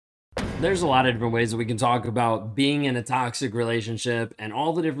There's a lot of different ways that we can talk about being in a toxic relationship and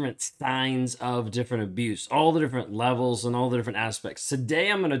all the different signs of different abuse, all the different levels and all the different aspects.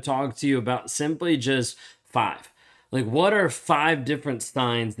 Today, I'm going to talk to you about simply just 5. Like, what are 5 different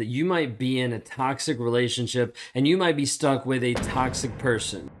signs that you might be in a toxic relationship and you might be stuck with a toxic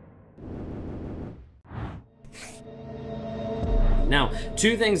person? Now,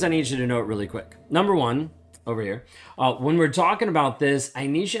 2 things I need you to note really quick. Number 1, over here. When we're talking about this, I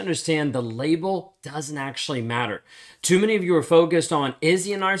need you to understand the label doesn't actually matter. Too many of you are focused on, is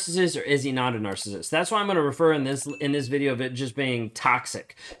he a narcissist or is he not a narcissist? That's why I'm going to refer in this video of it just being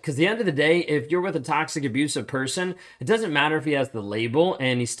toxic. Because at the end of the day, if you're with a toxic, abusive person, it doesn't matter if he has the label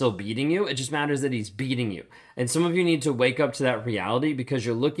and he's still beating you. It just matters that he's beating you. And some of you need to wake up to that reality because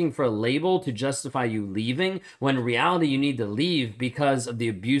you're looking for a label to justify you leaving, when in reality you need to leave because of the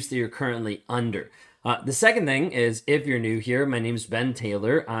abuse that you're currently under. The second thing is, if you're new here, my name's Ben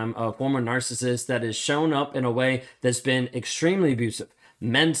Taylor. I'm a former narcissist that has shown up in a way that's been extremely abusive.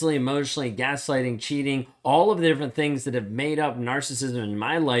 Mentally, emotionally, gaslighting, cheating, all of the different things that have made up narcissism in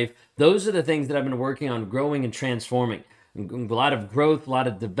my life. Those are the things that I've been working on growing and transforming. A lot of growth, a lot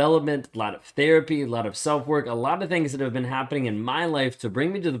of development, a lot of therapy, a lot of self-work, a lot of things that have been happening in my life to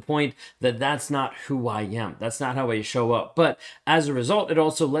bring me to the point that that's not who I am. That's not how I show up. But as a result, it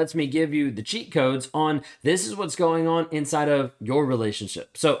also lets me give you the cheat codes on this is what's going on inside of your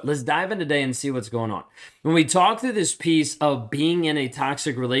relationship. So let's dive in today and see what's going on. When we talk through this piece of being in a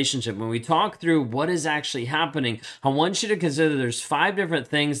toxic relationship, when we talk through what is actually happening, I want you to consider there's 5 different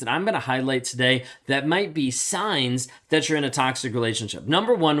things that I'm going to highlight today that might be signs that you're in a toxic relationship.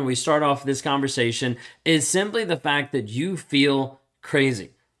 Number 1, when we start off this conversation, is simply the fact that you feel crazy.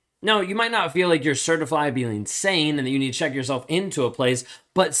 Now, you might not feel like you're certifiably insane and that you need to check yourself into a place,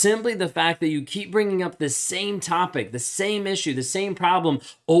 but simply the fact that you keep bringing up the same topic, the same issue, the same problem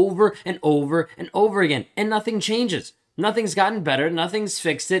over and over and over again, and nothing changes. Nothing's gotten better, nothing's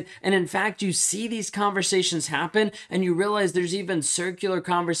fixed it, and in fact, you see these conversations happen and you realize there's even circular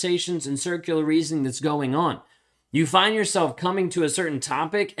conversations and circular reasoning that's going on. You find yourself coming to a certain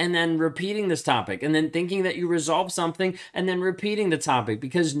topic and then repeating this topic and then thinking that you resolve something and then repeating the topic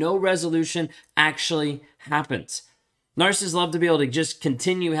because no resolution actually happens. Narcissists love to be able to just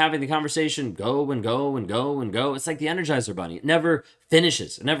continue having the conversation go and go and go and go. It's like the Energizer Bunny. It never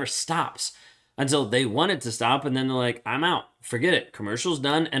finishes. It never stops until they want it to stop, and then they're like, I'm out. Forget it. Commercial's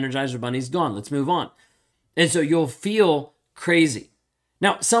done. Energizer Bunny's gone. Let's move on. And so you'll feel crazy.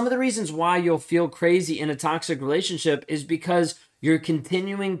 Now, some of the reasons why you'll feel crazy in a toxic relationship is because you're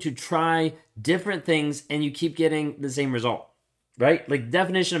continuing to try different things and you keep getting the same result, right? Like, the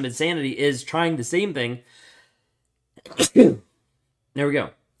definition of insanity is trying the same thing. There we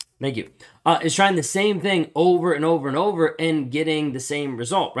go. Thank you. Is trying the same thing over and over and over and getting the same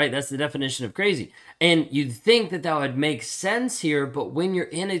result, right? That's the definition of crazy. And you'd think that that would make sense here, but when you're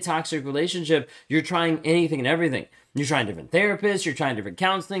in a toxic relationship, you're trying anything and everything. You're trying different therapists, you're trying different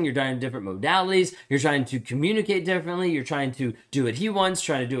counseling, you're trying different modalities, you're trying to communicate differently, you're trying to do what he wants,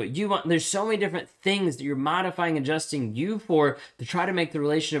 trying to do what you want. There's so many different things that you're modifying, adjusting you for to try to make the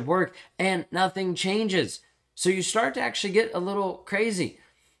relationship work, and nothing changes. So you start to actually get a little crazy.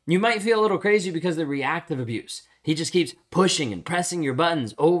 You might feel a little crazy because of the reactive abuse. He just keeps pushing and pressing your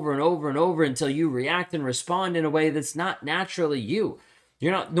buttons over and over and over until you react and respond in a way that's not naturally you.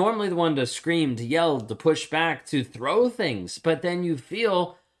 You're not normally the one to scream, to yell, to push back, to throw things, but then you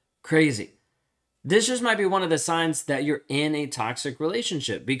feel crazy. This just might be one of the signs that you're in a toxic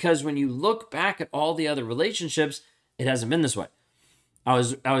relationship, because when you look back at all the other relationships, it hasn't been this way. I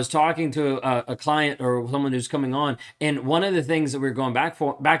was talking to a client or someone who's coming on, and one of the things that we were going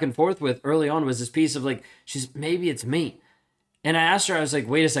back and forth with early on was this piece of like, maybe it's me. And I asked her, I was like,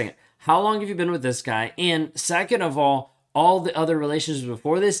 wait a second, how long have you been with this guy? And second of all the other relationships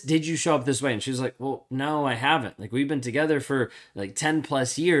before this, did you show up this way? And she was like, well, no, I haven't. Like, we've been together for like 10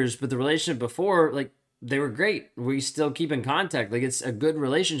 plus years, but the relationship before, like, they were great. We still keep in contact. Like, it's a good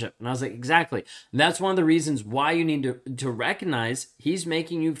relationship. And I was like, exactly. That's one of the reasons why you need to recognize he's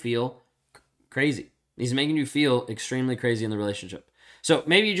making you feel crazy. He's making you feel extremely crazy in the relationship. So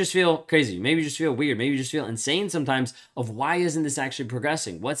maybe you just feel crazy. Maybe you just feel weird. Maybe you just feel insane sometimes of why isn't this actually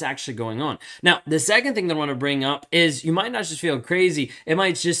progressing? What's actually going on? Now, the second thing that I want to bring up is you might not just feel crazy. It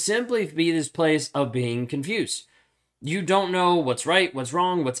might just simply be this place of being confused. You don't know what's right, what's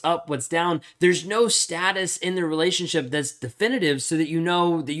wrong, what's up, what's down. There's no status in the relationship that's definitive so that you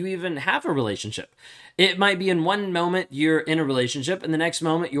know that you even have a relationship. It might be in one moment you're in a relationship and the next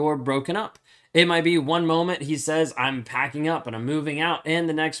moment you're broken up. It might be one moment he says, I'm packing up and I'm moving out. And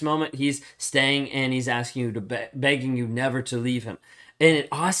the next moment he's staying and he's asking you to, begging you never to leave him. and it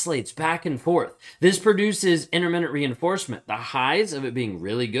oscillates back and forth. This produces intermittent reinforcement, the highs of it being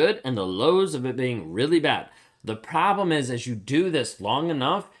really good and the lows of it being really bad. The problem is, as you do this long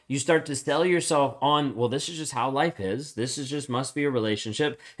enough, you start to sell yourself on, well, this is just how life is. This is just must be a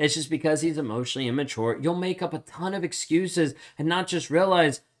relationship. It's just because he's emotionally immature. You'll make up a ton of excuses and not just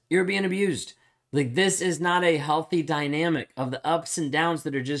realize you're being abused. Like, this is not a healthy dynamic of the ups and downs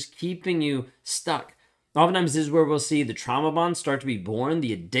that are just keeping you stuck. Oftentimes, this is where we'll see the trauma bonds start to be born,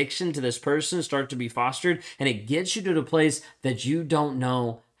 the addiction to this person start to be fostered, and it gets you to the place that you don't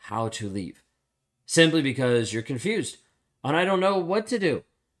know how to leave. Simply because you're confused and I don't know what to do.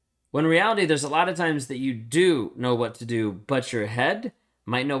 When in reality, there's a lot of times that you do know what to do, but your head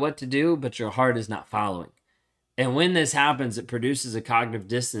might know what to do, but your heart is not following. And when this happens, it produces a cognitive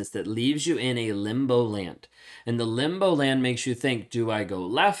dissonance that leaves you in a limbo land. And the limbo land makes you think, do I go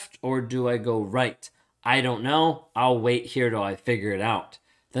left or do I go right? I don't know. I'll wait here till I figure it out.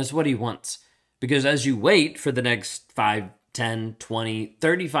 That's what he wants. Because as you wait for the next 5, 10, 20,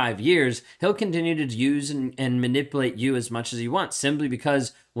 35 years, he'll continue to use and manipulate you as much as he wants, simply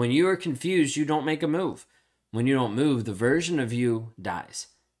because when you are confused, you don't make a move. When you don't move, the version of you dies,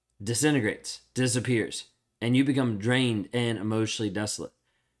 disintegrates, disappears, and you become drained and emotionally desolate.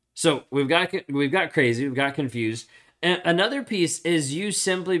 So we've got crazy, we've got confused. And another piece is you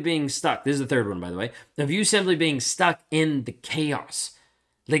simply being stuck. This is the third one, by the way, of you simply being stuck in the chaos.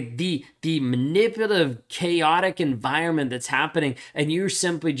 Like the manipulative, chaotic environment that's happening, and you're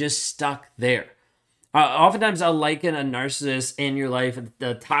simply just stuck there. Oftentimes, I'll liken a narcissist in your life,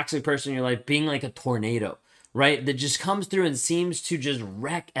 the toxic person in your life, being like a tornado, right? That just comes through and seems to just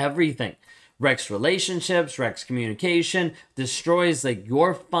wreck everything. Wrecks relationships, wrecks communication, destroys like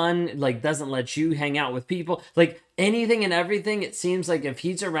your fun, like doesn't let you hang out with people. Like anything and everything, it seems like if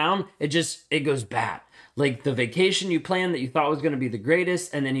he's around, it goes bad. Like the vacation you planned that you thought was going to be the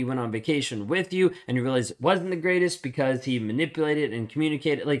greatest, and then he went on vacation with you, and you realized it wasn't the greatest because he manipulated and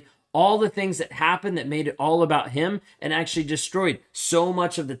communicated. Like all the things that happened that made it all about him and actually destroyed so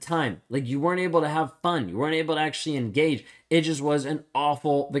much of the time. Like you weren't able to have fun. You weren't able to actually engage. It just was an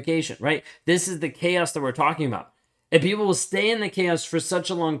awful vacation, right? This is the chaos that we're talking about. And people will stay in the chaos for such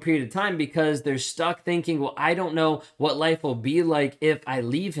a long period of time because they're stuck thinking, well, I don't know what life will be like if I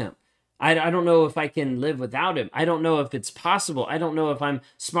leave him. I don't know if I can live without him. I don't know if it's possible. I don't know if I'm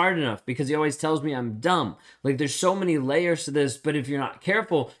smart enough because he always tells me I'm dumb. Like there's so many layers to this, but if you're not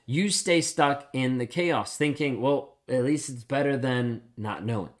careful, you stay stuck in the chaos thinking, well, at least it's better than not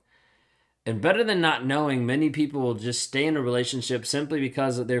knowing. And better than not knowing, many people will just stay in a relationship simply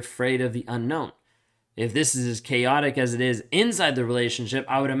because they're afraid of the unknown. If this is as chaotic as it is inside the relationship,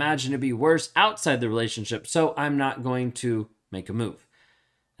 I would imagine it'd be worse outside the relationship. So I'm not going to make a move.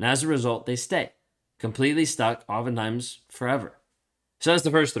 And as a result, they stay completely stuck, oftentimes forever. So that's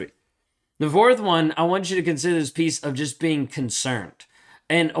the first three. The fourth one, I want you to consider this piece of just being concerned.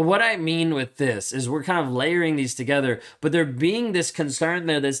 And what I mean with this is we're kind of layering these together, but there being this concern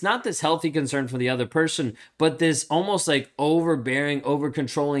there that's not this healthy concern for the other person, but this almost like overbearing,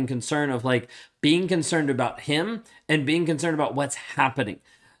 over-controlling concern of like being concerned about him and being concerned about what's happening.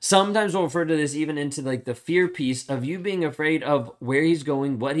 Sometimes we'll refer to this even into like the fear piece of you being afraid of where he's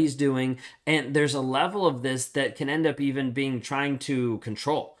going, what he's doing. And there's a level of this that can end up even being trying to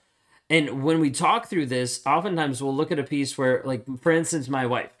control. And when we talk through this, oftentimes we'll look at a piece where, like, for instance, my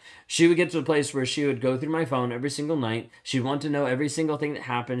wife, she would get to a place where she would go through my phone every single night. She'd want to know every single thing that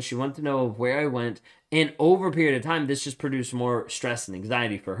happened. She wanted to know where I went. And over a period of time, this just produced more stress and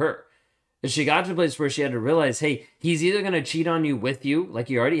anxiety for her. And she got to a place where she had to realize, hey, he's either going to cheat on you with you, like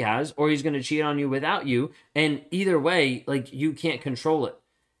he already has, or he's going to cheat on you without you. And either way, like, you can't control it.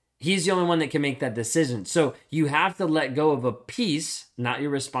 He's the only one that can make that decision. So you have to let go of a piece, not your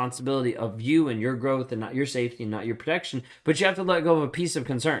responsibility of you and your growth and not your safety and not your protection, but you have to let go of a piece of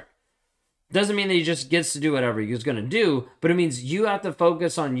concern. Doesn't mean that he just gets to do whatever he's going to do, but it means you have to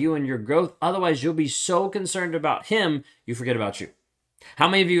focus on you and your growth. Otherwise, you'll be so concerned about him, you forget about you. How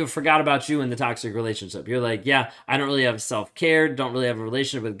many of you have forgot about you in the toxic relationship? You're like, yeah, I don't really have self-care, don't really have a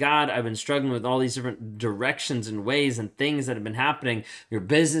relationship with God. I've been struggling with all these different directions and ways and things that have been happening. Your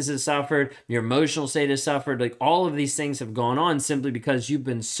business has suffered, your emotional state has suffered. Like all of these things have gone on simply because you've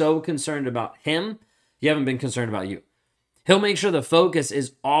been so concerned about him, you haven't been concerned about you. He'll make sure the focus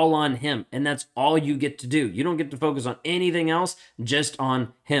is all on him, and that's all you get to do. You don't get to focus on anything else, just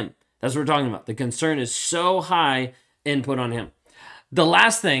on him. That's what we're talking about. The concern is so high and put on him. The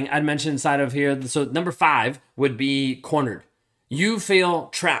last thing I'd mention inside of here, so number 5 would be cornered. You feel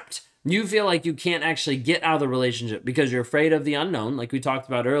trapped. You feel like you can't actually get out of the relationship because you're afraid of the unknown, like we talked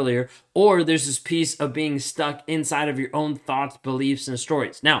about earlier, or there's this piece of being stuck inside of your own thoughts, beliefs, and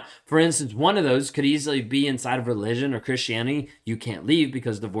stories. Now, for instance, one of those could easily be inside of religion or Christianity. You can't leave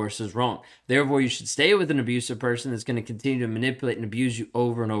because divorce is wrong. Therefore, you should stay with an abusive person that's going to continue to manipulate and abuse you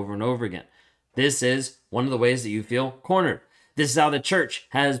over and over and over again. This is one of the ways that you feel cornered. This is how the church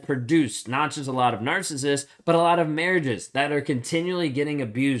has produced not just a lot of narcissists, but a lot of marriages that are continually getting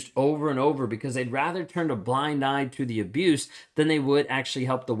abused over and over because they'd rather turn a blind eye to the abuse than they would actually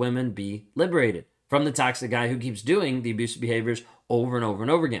help the women be liberated from the toxic guy who keeps doing the abusive behaviors over and over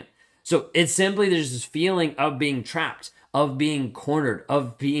and over again. So it's simply there's this feeling of being trapped, of being cornered,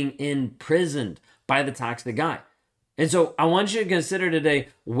 of being imprisoned by the toxic guy. And so I want you to consider today,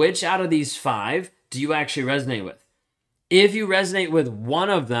 which out of these 5 do you actually resonate with? If you resonate with one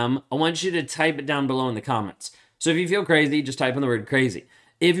of them, I want you to type it down below in the comments. So if you feel crazy, just type in the word crazy.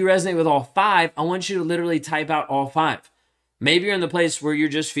 If you resonate with all 5, I want you to literally type out all 5. Maybe you're in the place where you're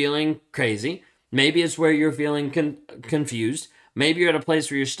just feeling crazy. Maybe it's where you're feeling confused. Maybe you're at a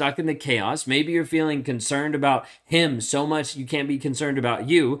place where you're stuck in the chaos. Maybe you're feeling concerned about him so much you can't be concerned about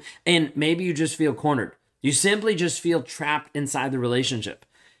you. And maybe you just feel cornered. You simply just feel trapped inside the relationship.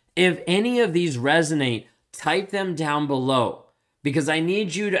 If any of these resonate, type them down below because I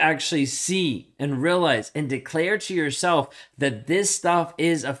need you to actually see and realize and declare to yourself that this stuff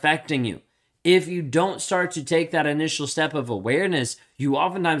is affecting you. If you don't start to take that initial step of awareness, you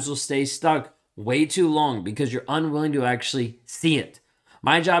oftentimes will stay stuck way too long because you're unwilling to actually see it.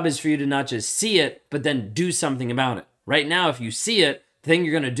 My job is for you to not just see it, but then do something about it. Right now, if you see it, the thing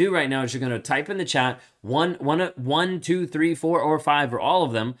you're going to do right now is you're going to type in the chat 1, 2, 3, 4, or 5, or all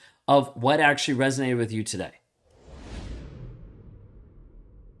of them of what actually resonated with you today.